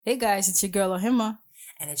Hey guys, it's your girl Ohima.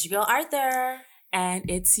 And it's your girl Arthur. And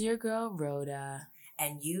it's your girl Rhoda.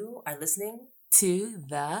 And you are listening to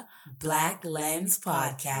the Black Lens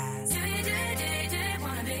Podcast.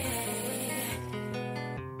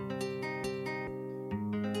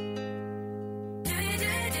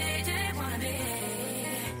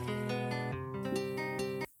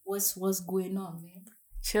 What's going on, man?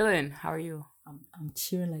 Chilling. How are you? I'm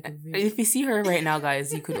chilling like a very... If you see her right now,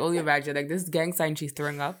 guys, you could only imagine like this gang sign she's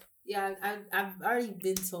throwing up. Yeah, I've already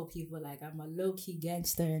been told people like I'm a low key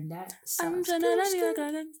gangster and that. I'm Sounds gonna let you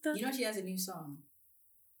go gangster. You know she has a new song.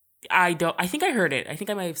 I think I heard it. I think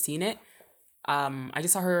I might have seen it. I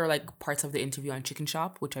just saw her like parts of the interview on Chicken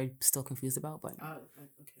Shop, which I'm still confused about. But Okay,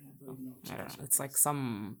 I don't know. I don't know. It's like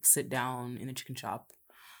some sit down in a chicken shop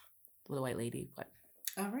with a white lady, but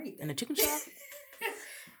All right. in a chicken shop.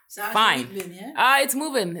 So how's Fine. your week been, yeah? It's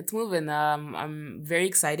moving. I'm very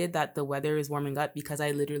excited that the weather is warming up because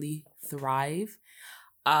I literally thrive.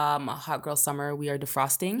 A hot girl summer, we are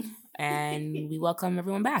defrosting and we welcome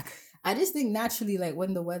everyone back. I just think naturally, like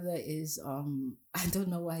when the weather is, I don't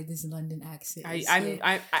know why this London accent.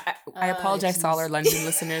 I apologize to all our London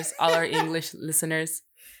listeners, all our English listeners.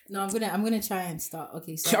 No, I'm gonna try and start.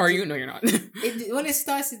 Okay, so Are you? No, you're not. When it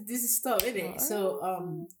starts, this is stop, isn't it?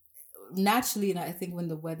 So naturally, I think when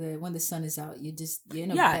the sun is out, you're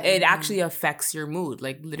in a better it mood. actually affects your mood.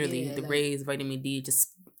 Like literally, Yeah, the like, rays, vitamin D,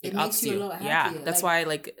 just it ups makes you a lot Yeah, happier. that's Like- why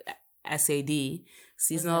like SAD,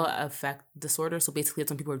 seasonal affect disorder. So basically,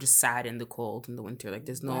 some people are just sad in the cold in the winter. Like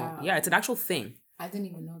there's no Wow. it's an actual thing. I didn't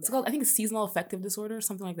even know that. It's called, I think it's seasonal affective disorder or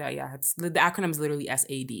something like that. Yeah, it's the acronym is literally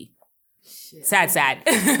SAD. Shit. Sad.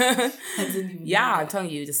 I didn't even Yeah, know I'm that.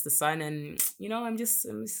 telling you, just the sun, and I'm just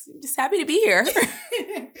happy to be here.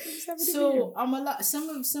 So I'm a lot. Some.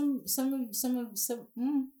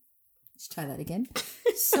 Let's try that again.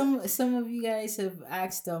 Some of you guys have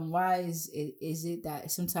asked why is it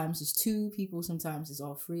that sometimes it's two people, sometimes it's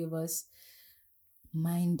all three of us.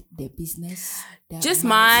 Mind their business. Just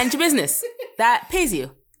mind your business. That pays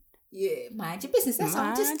you. Yeah, mind your business. That's all.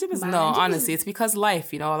 Mind Just your business. mind No, your honestly, business. it's because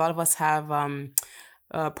life. A lot of us have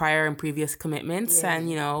prior and previous commitments, Yeah.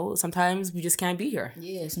 and sometimes we just can't be here.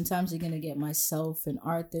 Yeah, sometimes you're gonna get myself and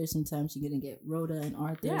Arthur. Sometimes you're gonna get Rhoda and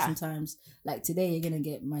Arthur. Yeah. Sometimes, like today, you're gonna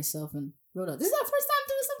get myself and Rhoda. This is our first time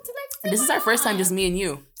doing something like this. This is our first time, just me and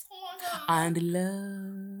you. Oh my God. And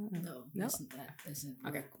love. No, No? that doesn't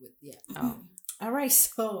Okay. work with Oh. All right,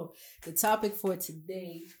 so the topic for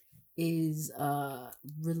today is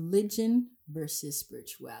religion versus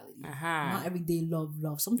spirituality. Not everyday love.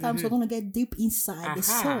 Sometimes we're gonna get deep inside the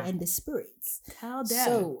soul and the spirits. How dare.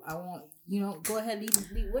 So I want go ahead,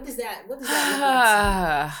 lead. What does that look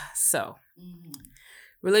like? So, Mhm.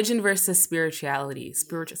 religion versus spirituality.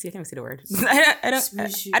 Spiritual. See, I can't even say the word.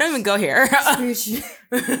 Spiritual- I don't even go here. Spiritual-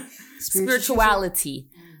 Spirituality.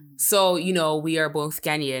 Mhm. So, we are both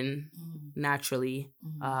Kenyan Mhm. naturally.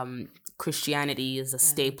 Mhm. Christianity is a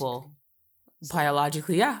staple.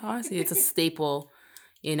 Biologically, yeah, honestly, it's a staple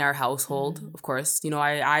in our household. Mhm. Of course,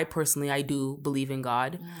 I personally, I do believe in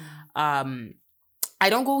God. Mhm. I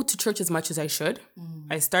don't go to church as much as I should. Mhm.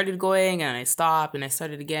 I started going and I stopped and I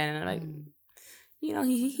started again, and I'm like, Mhm.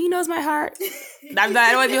 he knows my heart. I'm not,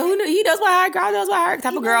 I don't know, he knows my heart. God knows my heart.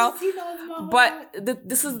 Type of girl. He knows my But heart.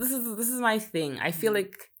 this is my thing. I feel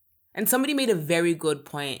like, and somebody made a very good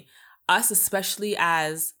point. Us, especially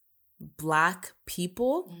as Black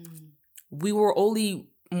people, Mhm. we were only,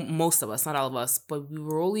 most of us, not all of us, but we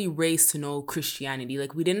were only raised to know Christianity.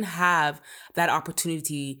 Like we didn't have that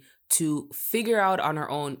opportunity to figure out on our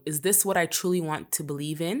own, is this what I truly want to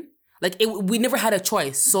believe in? Like we never had a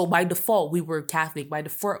choice. So by default, we were Catholic. By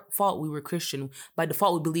default, we were Christian. By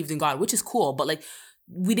default, we believed in God, which is cool. But like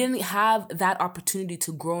we didn't have that opportunity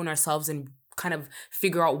to grow in ourselves and kind of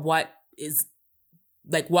figure out what is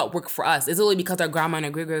like what worked for us. It's only because our grandma and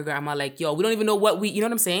our great-great-grandma like, yo, we don't even know what you know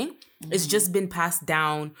what I'm saying? It's just been passed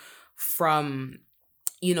down from,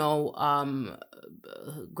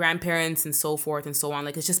 grandparents and so forth and so on.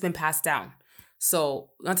 Like, it's just been passed down. So,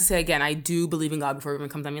 not to say again, I do believe in God before everyone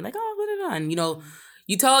comes at me like, oh, blah, blah, blah. And,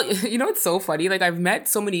 you tell, it's so funny. Like, I've met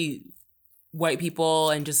so many white people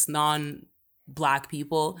and just non-Black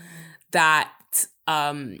people that,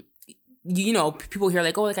 people hear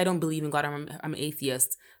like, oh, like, I don't believe in God. I'm an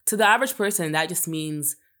atheist. To the average person, that just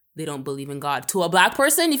means they don't believe in God. To a Black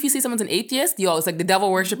person, if you see someone's an atheist, it's like the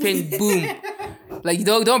devil worshiping, boom. Like,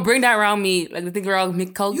 don't bring that around me. Like, they think we're all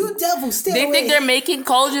make cult. You devil, stay They away. think they're making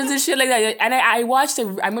cauldrons and shit like that. And I watched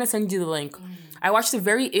I'm gonna send you the link. I watched a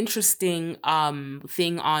very interesting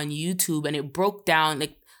thing on YouTube, and it broke down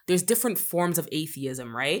like there's different forms of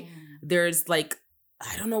atheism, right? There's like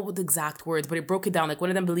I don't know what the exact words, but it broke it down. Like one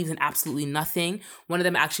of them believes in absolutely nothing. One of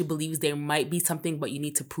them actually believes there might be something, but you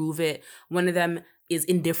need to prove it. One of them is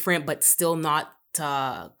indifferent, but still not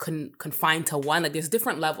confined to one. Like there's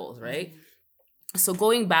different levels, right? Mm-hmm. So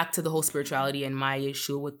going back to the whole spirituality and my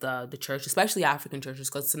issue with the church, especially African churches,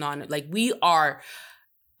 because it's not like we are,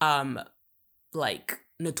 like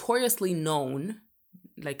notoriously known.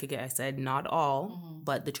 Like again, I said, not all,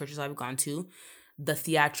 but the churches I've gone to. The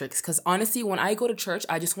theatrics, because honestly, when I go to church,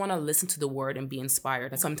 I just want to listen to the word and be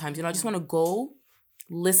inspired. And sometimes, I just want to go,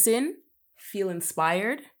 listen, feel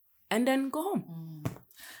inspired, and then go home.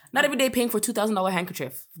 Not every day paying for $2,000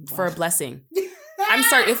 handkerchief for a blessing. I'm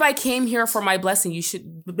sorry, if I came here for my blessing, you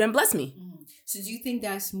should then bless me. So do you think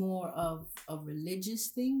that's more of a religious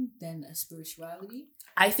thing than a spirituality?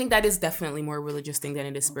 I think that is definitely more a religious thing than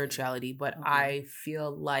it is spirituality, but I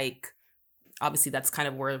feel like obviously that's kind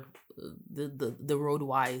of where the road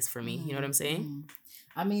lies for me. You know what I'm saying?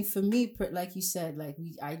 I mean, for me, like you said, like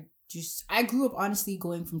I grew up honestly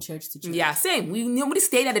going from church to church. Yeah, same. Nobody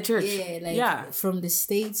stayed at a church. Yeah, from the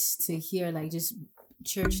States to here, like just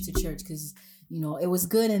church to church, because it was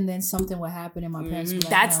good, and then something would happen, and my parents. Like,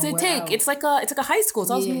 that's the take. It's like a high school.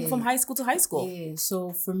 So I was moving from high school to high school. Yeah.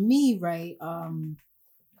 So for me, right,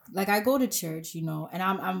 like I go to church, and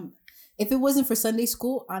I'm. If it wasn't for Sunday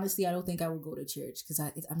school, honestly, I don't think I would go to church because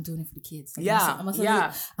I'm doing it for the kids. Like,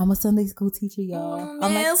 I'm a Sunday school teacher, y'all.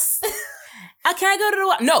 Miss, can I go to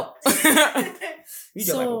the no?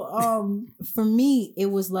 So, for me,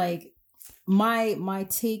 it was like my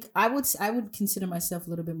take. I would consider myself a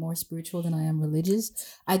little bit more spiritual than I am religious.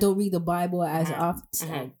 I don't read the Bible as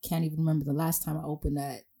often. I can't even remember the last time I opened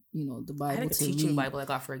that. The Bible. I had a teaching Bible I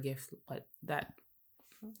got for a gift, but that.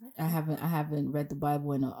 I haven't read the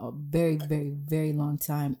Bible in a very, very, very long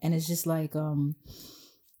time. And it's just like,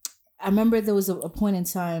 I remember there was a point in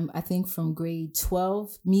time, I think from grade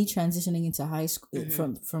 12, me transitioning into high school,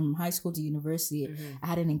 from high school to university, I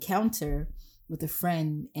had an encounter with a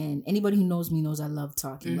friend, and anybody who knows me knows I love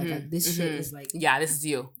talking. Like this shit is like, yeah, this is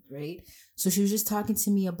you. Right. So she was just talking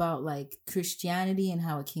to me about like Christianity and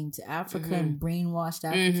how it came to Africa and brainwashed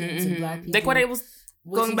Africans and Black people. Like what it was.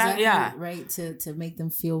 Going exactly back, right, to make them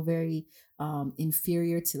feel very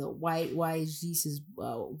inferior to the white. Why is Jesus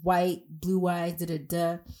white, blue eyes,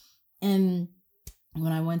 da. And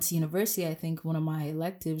when I went to university, I think one of my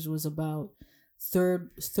electives was about third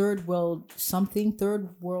world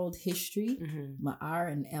history. My R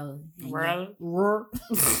and L. World.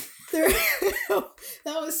 That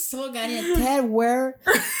was so Ghanaian. Third world.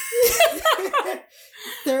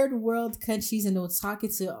 Third world countries, and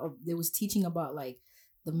they was teaching about like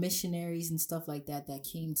the missionaries and stuff like that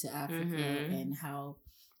came to Africa and how,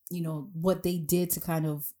 what they did to kind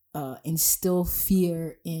of instill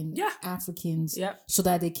fear in Africans so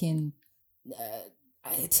that they can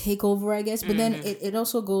take over, I guess. But then it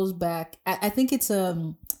also goes back. I think it's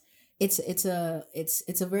a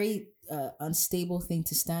very unstable thing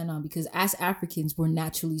to stand on, because as Africans, we're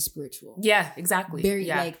naturally spiritual. Yeah, exactly.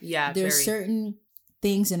 There's certain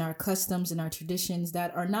things in our customs and our traditions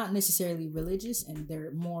that are not necessarily religious, and they're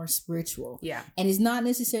more spiritual. Yeah. And it's not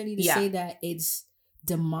necessarily to say that it's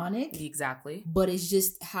demonic. Exactly. But it's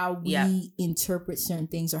just how we interpret certain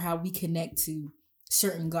things or how we connect to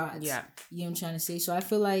certain gods. Yeah. You know what I'm trying to say? So I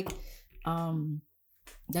feel like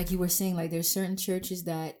you were saying, like there's certain churches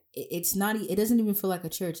that it doesn't even feel like a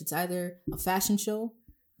church. It's either a fashion show.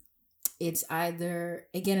 It's either,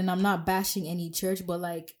 again, and I'm not bashing any church, but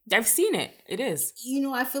like I've seen it. It is.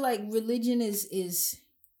 I feel like religion is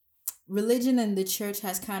religion, and the church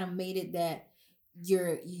has kind of made it that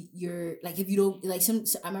you're like, if you don't like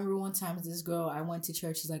I remember one time this girl, I went to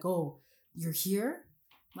church, she's like, "Oh, you're here?"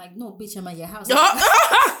 I'm like, "No, bitch, I'm at your house."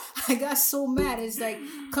 I got so mad. It's like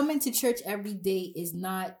coming to church every day is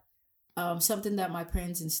not something that my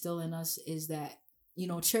parents instill in us, is that,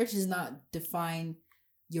 church is not defined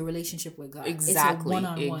your relationship with God. Exactly. It's a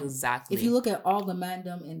one-on-one. Exactly. If you look at all the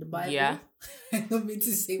mandom in the Bible, I don't mean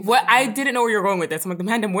to say what I didn't know where you're going with this. I'm like, the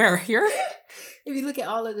mandom where? Here? If you look at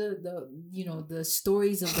all of the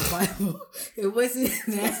stories of the Bible, it wasn't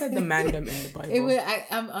that. The mandom in the Bible. It was,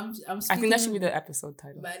 I'm I think that should be the episode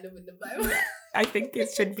title. Mandom in the Bible. I think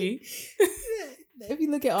it should be. If you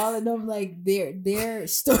look at all of them, like their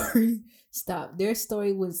story. Stop. Their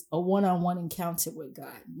story was a one-on-one encounter with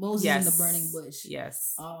God. Moses in the burning bush.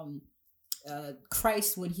 Yes.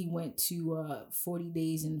 Christ when he went to 40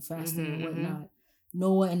 days and fasting and whatnot.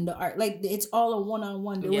 Noah in the ark. Like, it's all a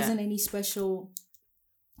one-on-one. There wasn't any special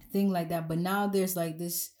thing like that. But now there's like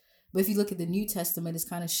this. But if you look at the New Testament, it's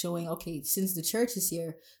kind of showing, okay, since the church is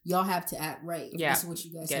here, y'all have to act right. Yeah. This is what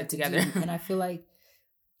you guys get have together. to do. And I feel like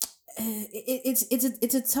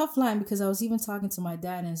it's a tough line, because I was even talking to my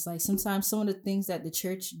dad, and it's like sometimes some of the things that the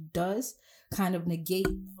church does kind of negate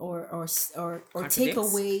or take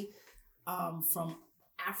away from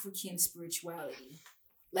African spirituality.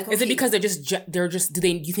 Like, okay, is it because they're just do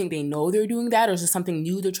you think they know they're doing that, or is it something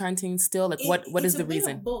new they're trying to instill? Like, what is the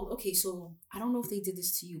reason? Both. Okay, so I don't know if they did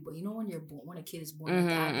this to you, but you know when a kid is born,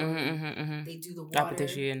 they do the water.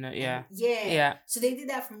 Yeah. So they did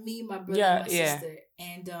that for me, my brother, and my sister,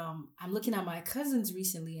 and I'm looking at my cousins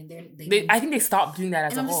recently, and they I think they stopped doing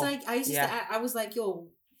that as a whole. And I'm just like, I was like, yo,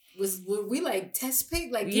 were we like test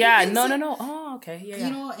pig? Like, no. Oh, okay, yeah.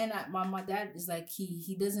 You know, and my dad is like,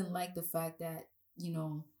 he doesn't like the fact that, you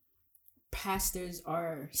know, pastors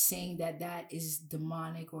are saying that is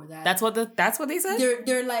demonic, or that's what they said.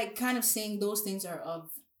 They're like kind of saying those things are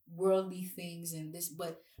of worldly things and this,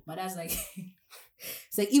 but my dad's like,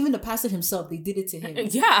 it's like even the pastor himself, they did it to him.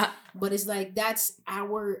 Yeah, but it's like that's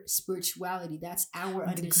our spirituality, that's our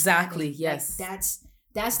understanding. Exactly. Yes, like,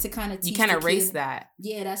 that's to kind of teach. You can't erase that.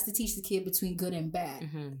 Yeah, that's to teach the kid between good and bad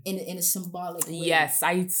in a symbolic way. Yes,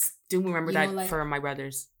 I do remember that, like, for my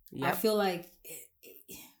brothers. Yep. I feel like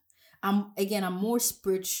I'm more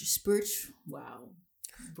spiritual. Wow,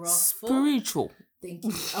 bro. Spiritual. Thank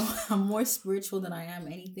you. I'm more spiritual than I am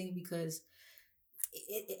anything, because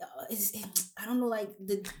I don't know, like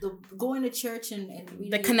the going to church and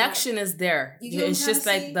the connection is there. It's just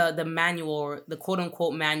like the manual, or the quote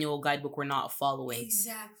unquote manual guidebook we're not following.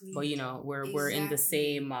 Exactly. But you know, we're in the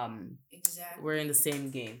same we're in the same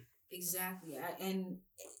game. Exactly. And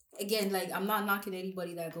again, like, I'm not knocking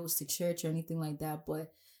anybody that goes to church or anything like that,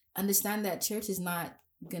 but understand that church is not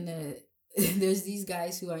gonna there's these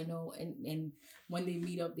guys who I know, and when they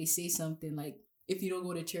meet up, they say something like, if you don't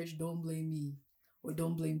go to church, don't blame me, or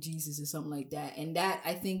don't blame Jesus, or something like that. And that,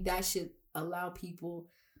 I think that should allow people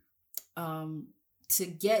to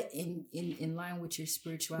get in line with your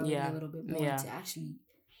spirituality a little bit more, to actually,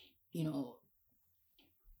 you know,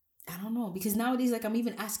 I don't know, because nowadays, like, I'm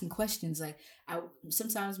even asking questions. Like,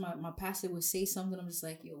 sometimes my pastor would say something, I'm just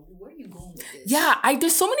like, yo, where are you going with this? Yeah,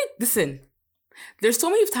 there's so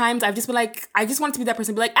many times I've just been like, I just want to be that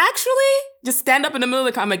person, be like, actually, just stand up in the middle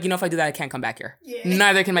of the, I'm like, you know, if I do that, I can't come back here. Yeah.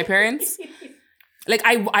 Neither can my parents. Like,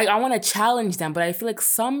 I want to challenge them, but I feel like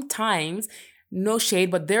sometimes, no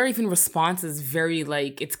shade, but their even response is very,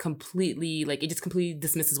 like, it's completely, like, it just completely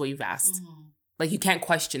dismisses what you've asked. Mm-hmm. Like, you can't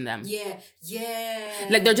question them. Yeah.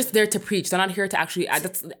 Like, they're just there to preach. They're not here to actually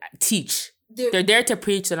teach. They're there to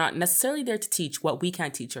preach. They're not necessarily there to teach what we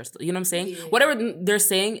can't teach ourselves. You know what I'm saying? Yeah. Whatever they're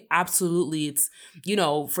saying, absolutely, it's, you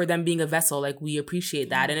know, for them being a vessel, like, we appreciate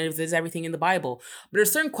that. Mm-hmm. And there's everything in the Bible. But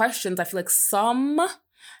there's certain questions I feel like some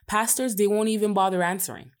pastors, they won't even bother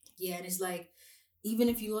answering. Yeah, and it's like, even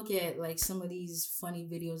if you look at, like, some of these funny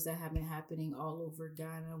videos that have been happening all over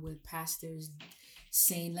Ghana with pastors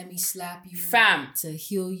saying, let me slap you, fam, to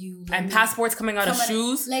heal you, and passports coming out of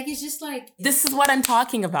shoes. Like, it's just like, this is what I'm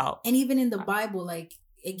talking about. And even in the Bible, like,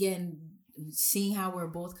 again, seeing how we're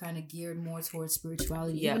both kind of geared more towards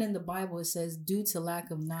spirituality, even in the Bible, it says, due to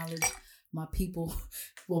lack of knowledge, my people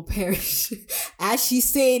will perish. As she's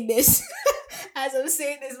saying this, as I'm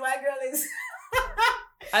saying this, my girl is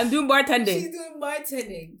I'm doing bartending. She's doing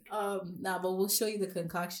bartending. But we'll show you the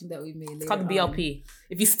concoction that we made later. It's called the BLP.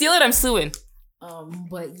 If you steal it, I'm suing.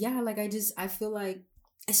 But yeah, like, I feel like,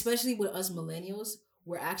 especially with us millennials,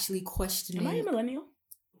 we're actually questioning. Am I a millennial?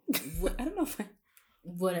 I don't know if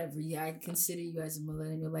whatever. Yeah, I consider you as a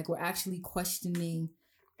millennial. Like, we're actually questioning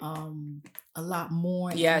a lot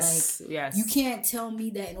more. Yes, and, like, yes. You can't tell me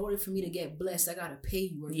that in order for me to get blessed, I gotta pay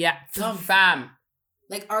you. Yeah, dumb, fam.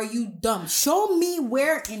 Like, are you dumb? Show me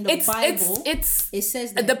where in the Bible it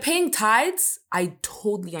says that. The paying tithes, I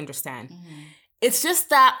totally understand. Mm-hmm. It's just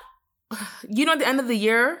that, you know, at the end of the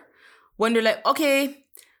year, when they're like, okay,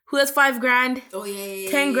 who has $5,000? Oh, yeah.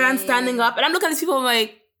 10 grand standing up. And I'm looking at these people, I'm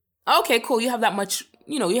like, okay, cool. You have that much,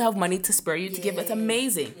 you know, you have money to spare you to give. It's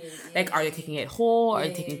amazing. Like, are they taking it whole? Are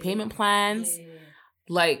they taking payment plans?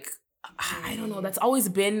 Like, I don't know. That's always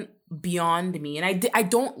been beyond me. And I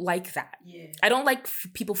don't like that. Yeah. I don't like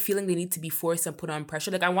people feeling they need to be forced and put on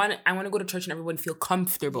pressure. Like, I want to go to church and everyone feel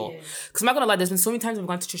comfortable. Because I'm not going to lie, there's been so many times I've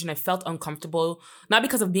gone to church and I felt uncomfortable. Not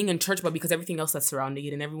because of being in church, but because everything else that's surrounding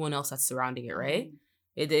it and everyone else that's surrounding it, right?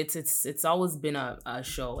 Mm-hmm. It's always been a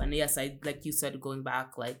show. And yes, I, like you said, going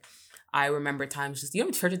back, like, I remember times just, you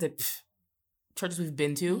know, churches we've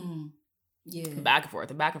been to? Mm-hmm. Yeah. Back and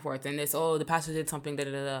forth. And it's, the pastor did something,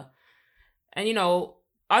 da-da-da-da. And, you know,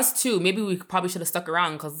 us too, maybe we probably should have stuck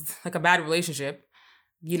around because it's like a bad relationship,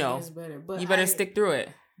 you know. It's better. But you better stick through it.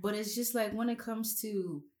 But it's just like when it comes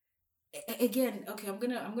to again, okay, I'm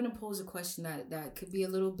gonna pose a question that could be a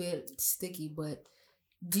little bit sticky, but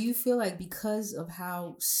do you feel like because of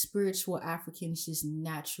how spiritual Africans just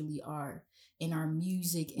naturally are in our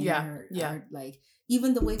music and our like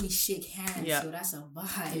even the way we shake hands, so that's a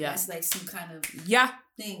vibe. Yeah. That's like some kind of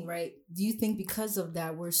thing, right? Do you think because of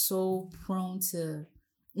that we're so prone to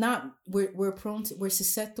we're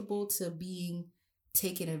susceptible to being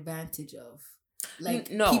taken advantage of? Like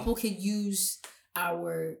people could use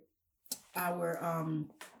our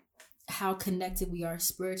how connected we are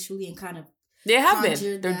spiritually and kind of they have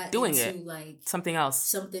been. They're doing it. Like something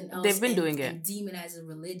else. They've been doing it. And demonize a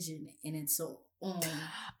religion and it's so on.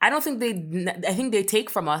 I think they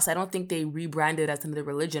take from us. I don't think they rebranded as another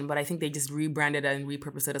religion, but I think they just rebranded it and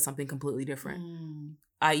repurposed it as something completely different.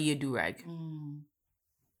 I.e. a do-rag.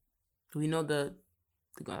 We know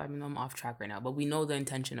I'm off track right now, but we know the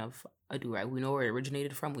intention of a do-rag. We know where it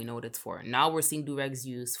originated from. We know what it's for. Now we're seeing do-rags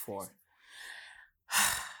used for...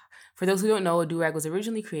 For those who don't know, a do-rag was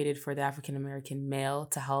originally created for the African-American male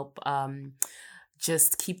to help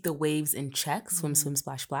just keep the waves in check, swim,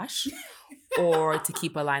 splash, splash, or to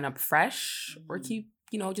keep a lineup fresh, or keep,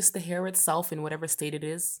 just the hair itself in whatever state it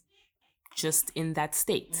is, just in that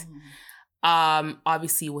state.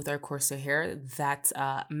 Obviously, with our coarser hair, that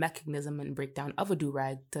mechanism and breakdown of a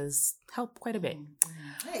do-rag does help quite a bit.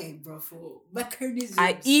 Hey, bro, for mechanisms.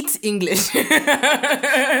 I eat English.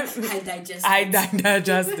 I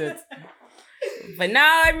digest it. But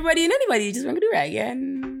now everybody and anybody just want to do-rag,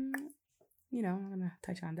 and I'm gonna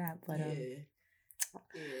touch on that. But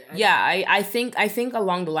I think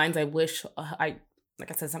along the lines, I wish like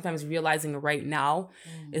I said, sometimes realizing right now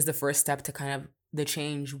is the first step to kind of the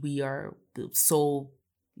change we are so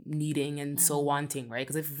needing and so wanting, right?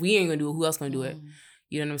 Because if we ain't gonna do it, who else gonna do it?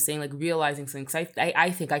 You know what I'm saying? Like realizing something. Because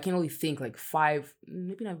I think I can only think like 5,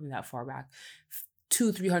 maybe not even that far back,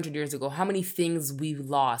 200-300 years ago, how many things we've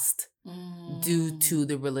lost due to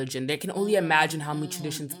the religion. They can only imagine how many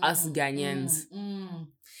traditions us Ghanaians.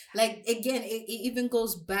 Like again, it even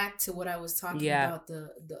goes back to what I was talking about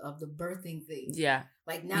the birthing thing. Yeah.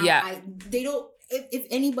 Like now, they don't. If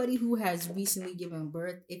anybody who has recently given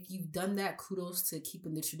birth, if you've done that, kudos to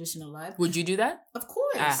keeping the tradition alive. Would you do that? Of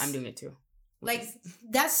course. I'm doing it too. Like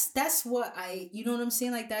that's what you know what I'm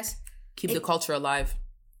saying? Like that's keep the culture alive.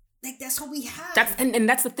 Like that's what we have. And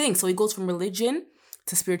that's the thing. So it goes from religion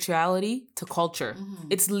to spirituality to culture.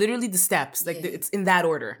 It's literally the steps. Like it's in that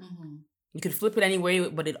order. You could flip it any way,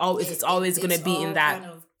 but it's always going to be in that.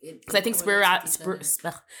 Because I think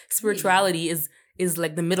spirituality is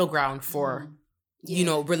like the middle ground for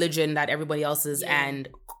religion that everybody else is and.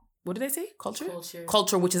 What did I say?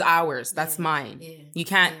 Culture, which is ours. That's mine.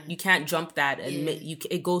 Yeah. You can't jump that and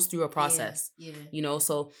it goes through a process. Yeah.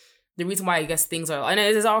 So the reason why I guess things are, and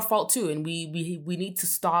it is our fault too, and we need to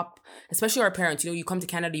stop, especially our parents. You come to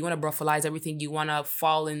Canada, you want to bruffalize everything, you want to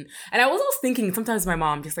fall in. And I was always thinking, sometimes my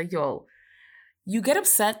mom just like, yo, you get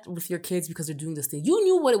upset with your kids because they're doing this thing. You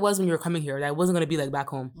knew what it was when you were coming here. That it wasn't gonna be like back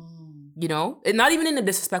home. And not even in a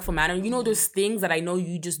disrespectful manner. There's things that I know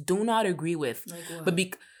you just do not agree with, like but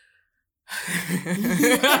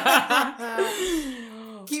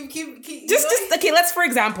keep just okay, let's for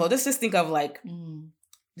example just think of like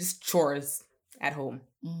just chores at home.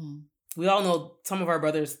 We all know some of our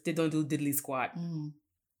brothers, they don't do diddly squat,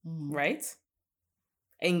 right?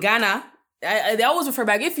 In Ghana, they always refer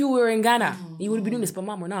back, if you were in Ghana you would be doing this, but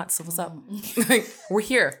mom, we're not, so what's up? We're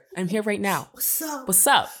here. I'm here right now. What's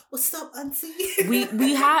up auntie?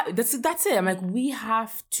 we have that's it. I'm like, we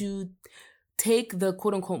have to take the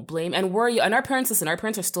quote unquote blame and worry. And our parents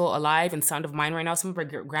are still alive and sound of mind right now. Some of our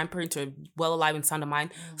grandparents are well alive and sound of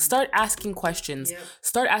mind. Start asking questions. Yep.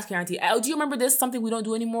 Start asking auntie, do you remember this? Something we don't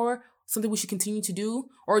do anymore? Something we should continue to do?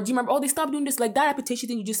 Or do you remember, they stopped doing this? Like that application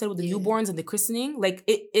thing you just said with the newborns and the christening. Like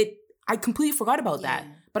I completely forgot about that.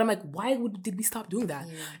 But I'm like, why did we stop doing that?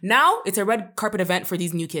 Now it's a red carpet event for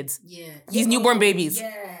these new kids. These newborn babies.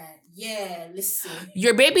 Yeah, listen.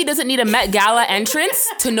 Your baby doesn't need a Met Gala entrance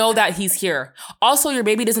to know that he's here. Also, your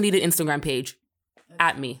baby doesn't need an Instagram page.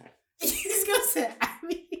 At me. He's gonna say at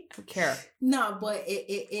me. I don't care. No, but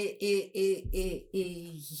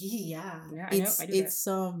it's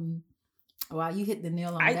wow, you hit the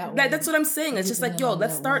nail on that one. That's what I'm saying. It's just like,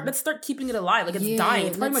 let's start keeping it alive. Like it's dying.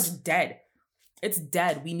 It's pretty much dead. It's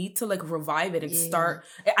dead. We need to like revive it and start.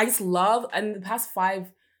 I just love, and the past 5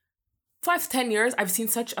 to 10 years, I've seen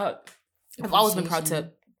such a... I've always been proud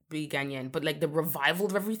to be Ghanaian, but like the revival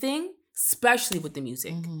of everything, especially with the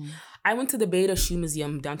music. I went to the Beta Shoe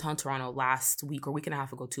Museum downtown Toronto last week or week and a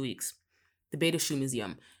half ago, 2 weeks. The Beta Shoe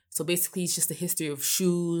Museum. So basically, it's just the history of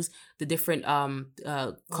shoes, the different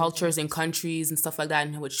cultures and countries and stuff like that,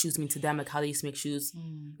 and what shoes mean to them, like how they used to make shoes.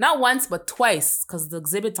 Not once, but twice, because the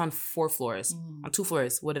exhibit's on 4 floors, on 2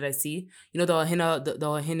 floors. What did I see? You know, the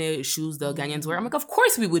Ohene shoes the Ghanaians wear. I'm like, of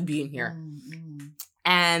course we would be in here.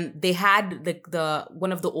 And they had the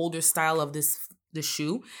one of the older style of the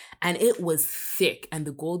shoe, and it was thick, and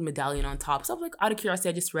the gold medallion on top. So I'm like, out of curiosity,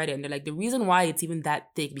 I just read it, and they're like, the reason why it's even that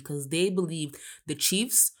thick, because they believed the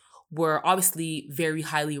chiefs were obviously very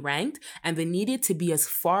highly ranked, and they needed to be as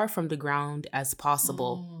far from the ground as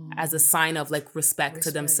possible as a sign of like respect to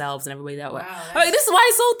themselves and everybody that way. I'm like, this is why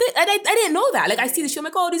it's so thick. And I didn't know that. Like, I see the shoe, I'm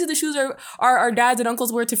like, oh, these are the shoes our dads and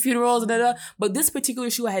uncles wear to funerals, but this particular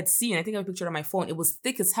shoe I had seen, I think I have a picture on my phone, it was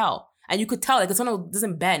thick as hell. And you could tell, like, it's one that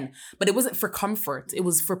doesn't bend, but it wasn't for comfort. It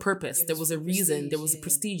was for purpose. There was a reason. There was a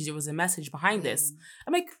prestige. There was a message behind this.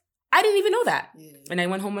 I'm like, I didn't even know that. Yeah. And I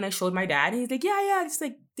went home and I showed my dad, and he's like, yeah. It's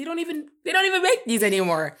like, they don't even make these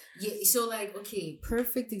anymore. Yeah. So like, okay,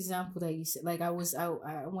 perfect example that you said. Like I went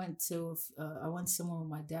somewhere with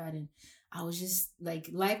my dad, and I was just like,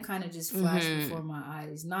 life kind of just flashed before my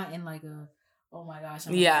eyes. Not in like a, oh my gosh,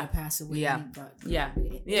 I'm gonna pass away. Yeah.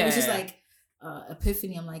 It was just like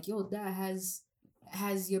epiphany. I'm like, yo, Dad,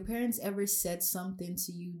 has your parents ever said something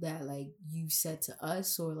to you that like you said to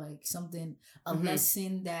us, or like something, a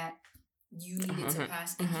lesson that you needed to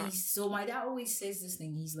pass? And so my dad always says this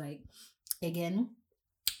thing. He's like, again,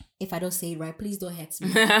 if I don't say it right, please don't hurt me.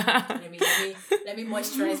 let me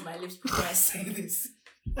moisturize my lips before I say this.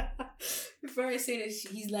 Before I say this,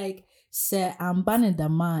 he's like, "Sir, I'm banning the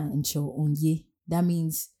man in your own ye." That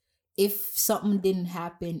means, if something didn't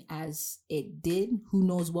happen as it did, who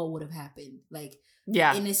knows what would have happened? Like,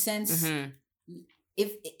 in a sense, how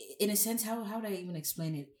do I even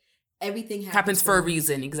explain it? Everything happens for a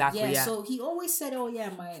reason. Exactly. Yeah. So he always said, "Oh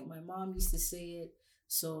yeah, my mom used to say it."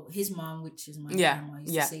 So his mom, which is my grandma,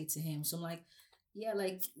 used to say it to him. So I'm like, yeah,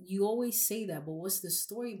 like you always say that, but what's the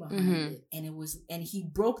story behind it? And he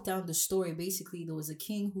broke down the story. Basically, there was a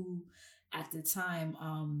king who, at the time,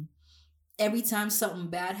 every time something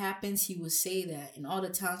bad happens, he would say that. And all the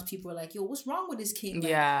townspeople are like, yo, what's wrong with this king?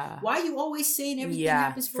 Like, why are you always saying everything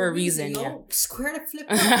happens for a reason? Yo, square the flip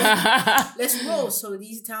up. Let's roll. So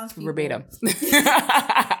these townspeople... Verbatim.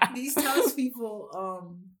 These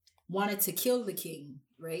townspeople wanted to kill the king,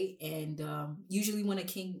 right? And usually when a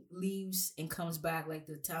king leaves and comes back, like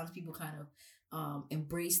the townspeople kind of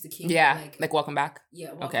embrace the king. Yeah, like welcome back?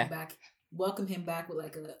 Yeah, welcome back. Welcome him back with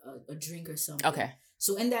like a drink or something. Okay.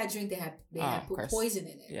 So in that drink, they had put poison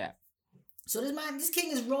in it. Yeah. So this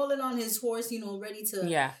king is rolling on his horse, ready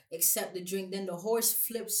to accept the drink. Then the horse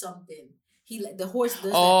flips something. The horse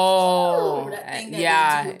does that thing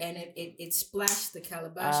that they do, and it splashed the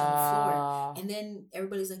calabash on the floor. And then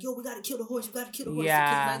everybody's like, yo, we gotta kill the horse. We gotta kill the horse.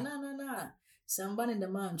 Yeah. The king's like, nah. Somebody in the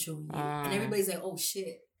mancho. And everybody's like, oh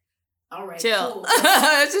shit. All right, chill. Cool.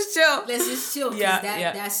 Let's just chill. Let's just chill.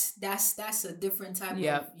 That's a different type of,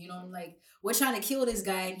 like, we're trying to kill this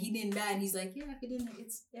guy and he didn't die, and he's like, yeah, he didn't.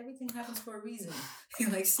 It's everything happens for a reason. He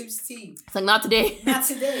like sips tea. It's like, not today. Not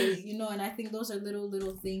today. And I think those are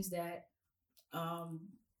little things that,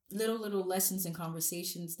 little lessons and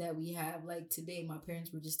conversations that we have. Like today, my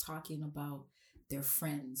parents were just talking about their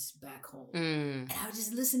friends back home, and I was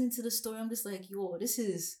just listening to the story. I'm just like, yo, this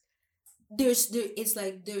is.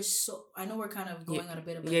 I know we're kind of going on a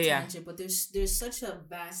bit of a tangent, but there's such a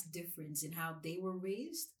vast difference in how they were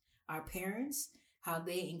raised, our parents, how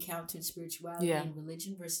they encountered spirituality and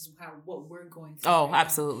religion versus what we're going through. Oh, right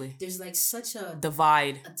absolutely. Now. There's like such a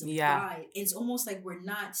divide. Yeah. It's almost like we're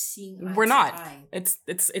not seeing we're not. It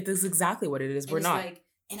is exactly what it is. And we're not. Like,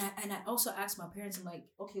 and I also asked my parents, I'm like,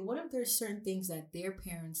 okay, what if there's certain things that their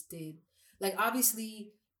parents did? Like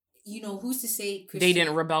obviously, who's to say they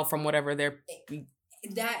didn't rebel from whatever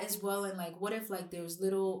that as well. And like, what if like there's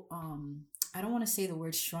little I don't want to say the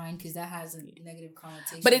word shrine because that has a negative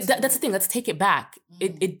connotation, but that's the thing. Let's take it back.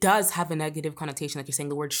 It does have a negative connotation, like you're saying,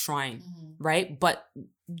 the word shrine, right? But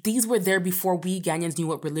these were there before we Ghanaians knew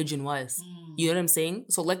what religion was. You know what I'm saying?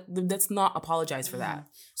 So like, let's not apologize for that.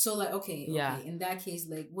 So like, okay, in that case,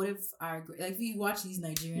 like, what if if you watch these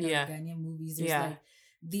Nigerian or Ghanaian movies, there's like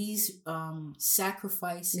these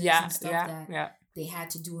sacrifices and stuff that they had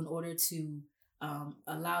to do in order to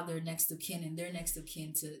allow their next of kin and their next of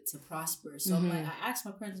kin to prosper. So I'm like, I asked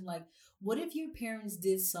my parents, I'm like, what if your parents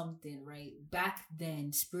did something right back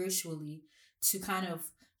then spiritually to kind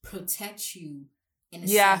of protect you in a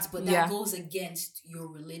sense, but that goes against your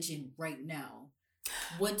religion right now?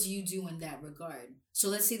 What do you do in that regard? So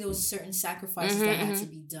let's say there was certain sacrifices that had to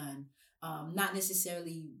be done, not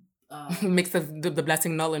necessarily makes the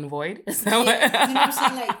blessing null and void. Is that you know what I'm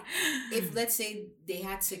saying? Like, if let's say they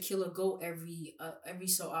had to kill a goat every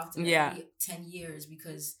so often, every 10 years,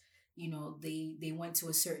 because they went to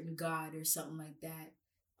a certain god or something like that,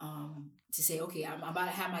 to say, okay, I'm about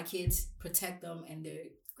to have my kids, protect them and their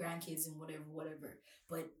grandkids and whatever.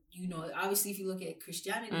 But obviously, if you look at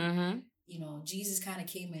Christianity, Jesus kind of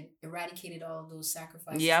came and eradicated all of those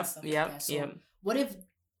sacrifices and stuff like that. So what if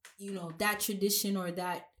that tradition or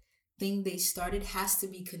that thing they started has to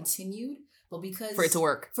be continued, but because for it to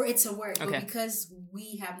work, okay. But because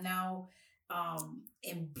we have now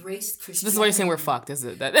embraced Christianity. So this is why you're saying we're fucked, is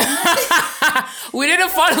it? That we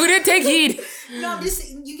didn't take heed. No,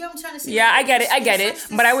 you get what I'm trying to say. Yeah, I get it.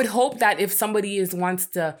 But I would hope that if somebody wants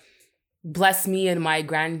to bless me and my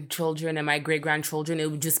grandchildren and my great grandchildren, it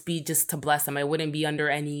would just be to bless them. I wouldn't be under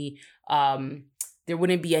any there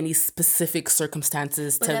wouldn't be any specific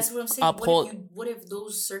circumstances to that's what I'm saying. Uphold. What if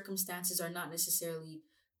those circumstances are not necessarily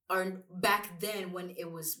back then when it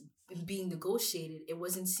was being negotiated, it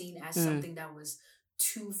wasn't seen as something that was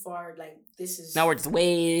too far, like this is now we're just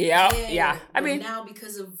way out. Yeah. I mean, now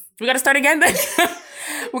because of we gotta start again then.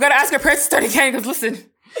 We gotta ask our parents to start again, because listen,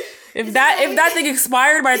 if that thing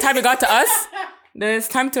expired by the time it got to us, then it's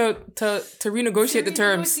time to renegotiate the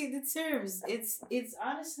terms. It's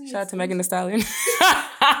honestly. Shout out to Megan Thee Stallion.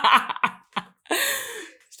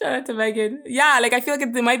 Shout out to Megan. Yeah, like I feel like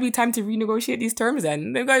it might be time to renegotiate these terms.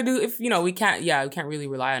 Then they've got to do. If we can't really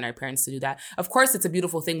rely on our parents to do that. Of course, it's a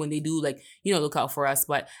beautiful thing when they do, like look out for us.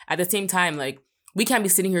 But at the same time, like we can't be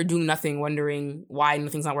sitting here doing nothing, wondering why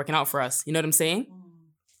nothing's not working out for us. You know what I'm saying?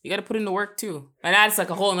 You got to put in the work too, and that's like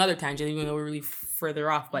a whole another tangent, even though we're really further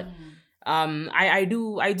off. But I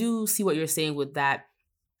do see what you're saying with that,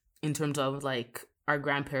 in terms of like our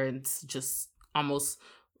grandparents just almost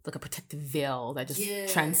like a protective veil that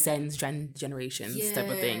just transcends generations type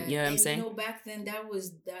of thing. You know what I'm saying? Back then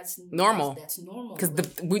that's normal. That's normal. Because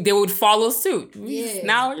they would follow suit. Yeah.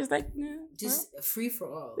 Now we're just like free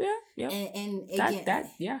for all. Yeah. And again,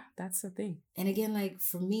 that's the thing. And again, like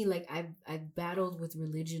for me, like I've battled with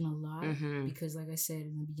religion a lot because, like I said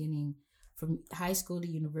in the beginning, from high school to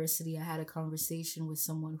university, I had a conversation with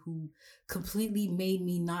someone who completely made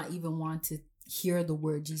me not even want to hear the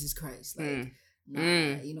word Jesus Christ. Like,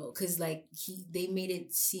 because like they made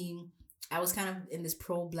it seem I was kind of in this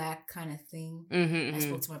pro-black kind of thing. I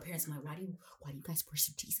spoke to my parents. I'm like, why do you guys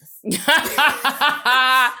worship Jesus? Yo,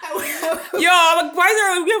 I'm like,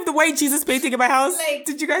 why we have the white Jesus painting in my house? Like,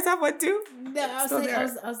 did you guys have one too? No, I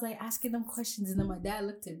was like asking them questions, and then my dad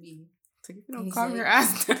looked at me. Like, if you don't calm your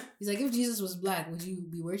ass down. He's like, if Jesus was black, would you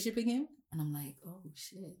be worshiping him? And I'm like, oh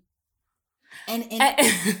shit. And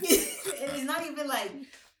it's not even like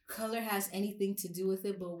color has anything to do with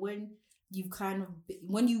it, but when you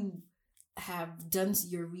have done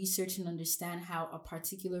your research and understand how a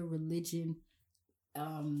particular religion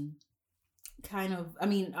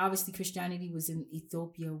obviously Christianity was in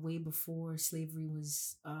Ethiopia way before slavery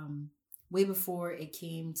was way before it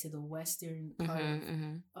came to the western part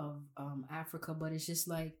of Africa. But it's just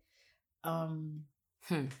like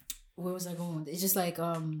where was I going? It's just like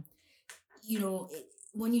when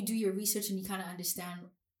you do your research and you kind of understand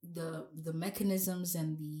the mechanisms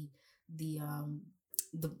and the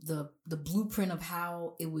blueprint of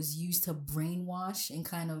how it was used to brainwash, and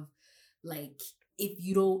kind of like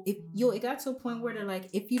it got to a point where they're like,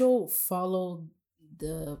 if you don't follow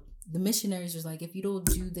the missionaries was like, if you don't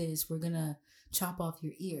do this, we're gonna chop off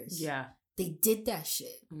your ears. Yeah, they did that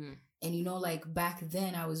shit. And like back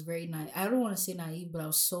then I was very naive. I don't want to say naive, but I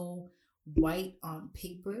was so white on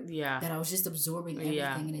paper that I was just absorbing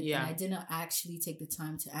everything in it, and I didn't actually take the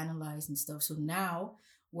time to analyze and stuff. So now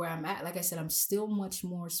where I'm at, like I said, I'm still much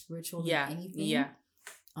more spiritual than anything.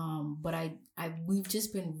 But we've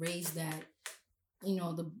just been raised that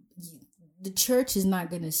the church is not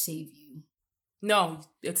gonna save you. No,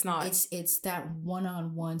 it's not. It's that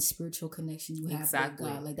one-on-one spiritual connection you have with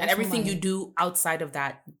God. Like, and everything you do outside of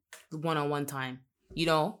that one-on-one time,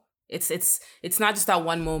 it's not just that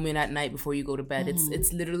one moment at night before you go to bed.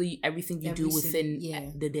 It's literally everything you do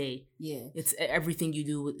within the day. Yeah, it's everything you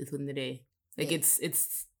do within the day. Like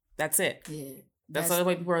it's that's it. Yeah. That's why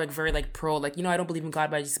people are like very like pro, like, I don't believe in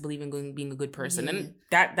God, but I just believe in being a good person. And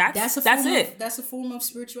that's it. That's a form of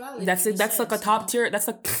spirituality. That's it. That's like a top tier. That's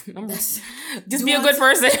like just be a good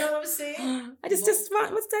person. You know what I'm saying? I just what's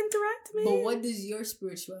to interact me. But what does your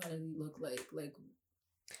spirituality look like? Like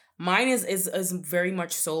mine is very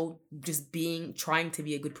much so just trying to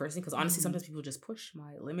be a good person, because honestly sometimes people just push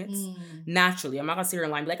my limits naturally. I'm not gonna sit here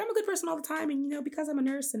and lie and be like, I'm a good person all the time, and because I'm a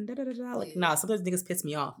nurse and like nah, sometimes niggas piss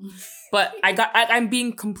me off. But I'm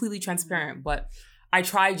being completely transparent. But I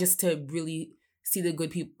try just to really see the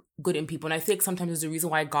good in people. And I think sometimes there's a reason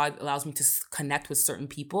why God allows me to connect with certain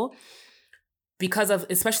people. Because of,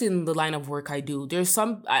 especially in the line of work I do,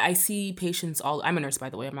 I see patients I'm a nurse, by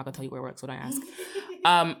the way. I'm not going to tell you where I work, so don't ask.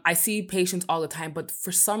 I see patients all the time, but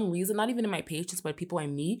for some reason, not even in my patients, but people I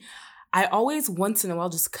meet, I always once in a while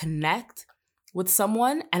just connect with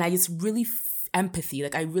someone and I just really empathy.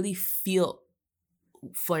 Like I really feel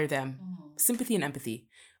for them. Sympathy and empathy,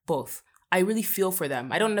 both. I really feel for them.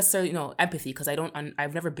 I don't necessarily know empathy because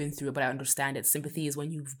I've never been through it, but I understand it. Sympathy is when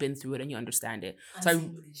you've been through it and you understand it.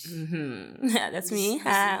 Yeah, that's me.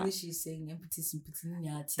 English is saying empathy, sympathy.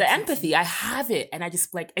 The empathy, I have it, and I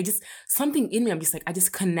just something in me. I'm just like I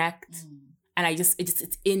just connect, and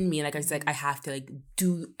it's in me, and like I just like I have to like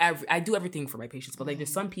do everything for my patients. But like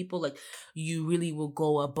there's some people like you really will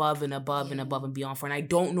go above and above and above and beyond for, and I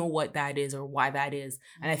don't know what that is or why that is,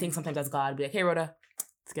 and I think sometimes that's God be like, hey Rhoda,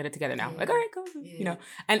 let's get it together now. Like, all right, go. You know,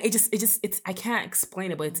 and it's I can't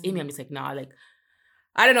explain it, but it's in me. I'm just like, nah, like,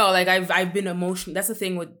 I don't know. Like I've been emotional. That's the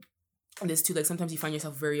thing with this too. Like sometimes you find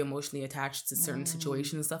yourself very emotionally attached to certain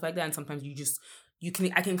situations and stuff like that. And sometimes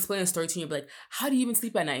I can explain a story to you and be like, how do you even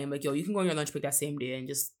sleep at night? And I'm like, yo, you can go on your lunch break that same day and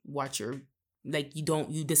just watch like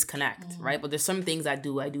you disconnect, right? But there's some things I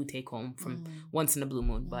do take home from once in a blue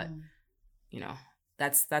moon. But, you know,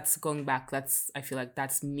 that's going back. I feel like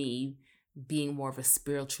that's me being more of a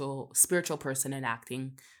spiritual person and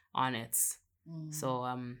acting on it. So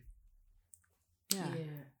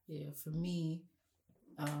for me,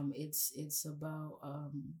 it's about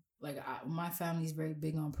my family's very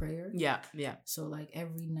big on prayer. Yeah. So like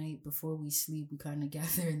every night before we sleep, we kind of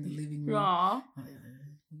gather in the living room. Aww.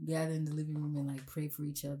 Gather in the living room and like pray for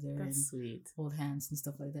each other. That's and sweet. Hold hands and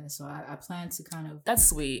stuff like that. So I plan to kind of. That's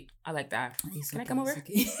sweet. I like that. Can I come over?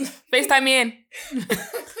 Okay. FaceTime me in.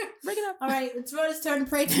 Break it up. All right, it's Rhoda's turn to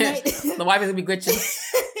pray tonight. The wife is gonna be glitching.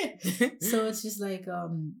 So it's just like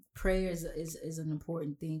prayer is an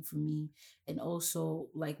important thing for me, and also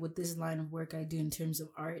like with this line of work I do in terms of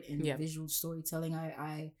art and visual storytelling,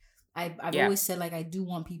 I've always said like I do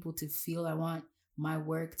want people to feel. I want my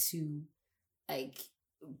work to like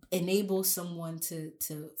enable someone to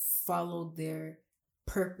follow their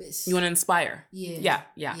purpose. You want to inspire. Yeah,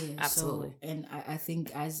 Absolutely. So, and I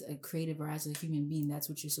think as a creative or as a human being, that's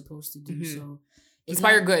what you're supposed to do. So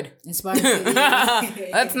inspire good. Inspire good.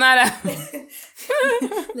 That's not a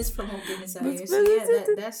let's promote goodness out here.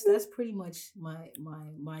 So that's pretty much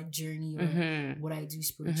my journey or what I do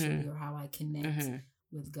spiritually or how I connect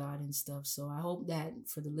with God and stuff. So I hope that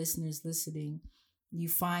for the listeners listening, you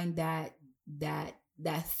find that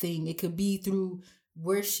thing. It could be through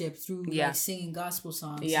worship, through like singing gospel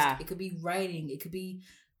songs. It could be writing. It could be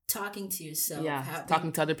talking to yourself.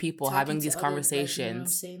 Talking to other people, having these conversations. You know what I'm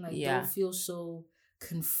saying? Like don't feel so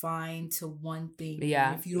confined to one thing.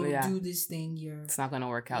 Yeah. If you don't do this thing, it's not gonna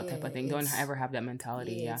work out type of thing. Don't ever have that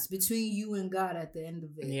mentality. It's between you and God at the end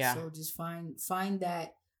of it. Yeah. So just find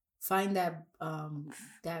that thing.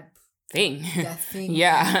 That thing.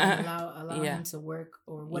 Allow him to work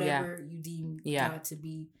or whatever you deem God to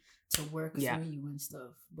be to work through you and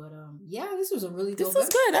stuff. But this was a really dope. This was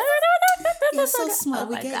good. You're so smart.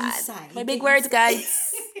 We get inside. My big words, guys.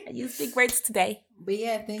 I use big words today. But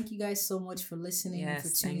thank you guys so much for listening and for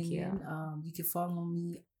tuning in. You can follow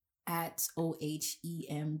me at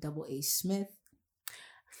OHEMAA Smith.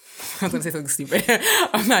 I was going to say something stupid.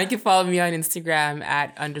 You can follow me on Instagram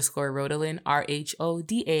at _Rodalyn,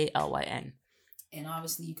 RHODALYN. And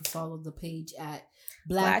obviously you can follow the page at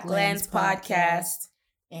Black Lens Podcast.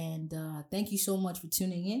 And thank you so much for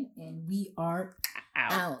tuning in. And we are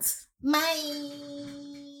out. Bye.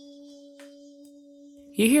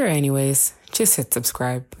 You're here anyways. Just hit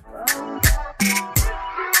subscribe.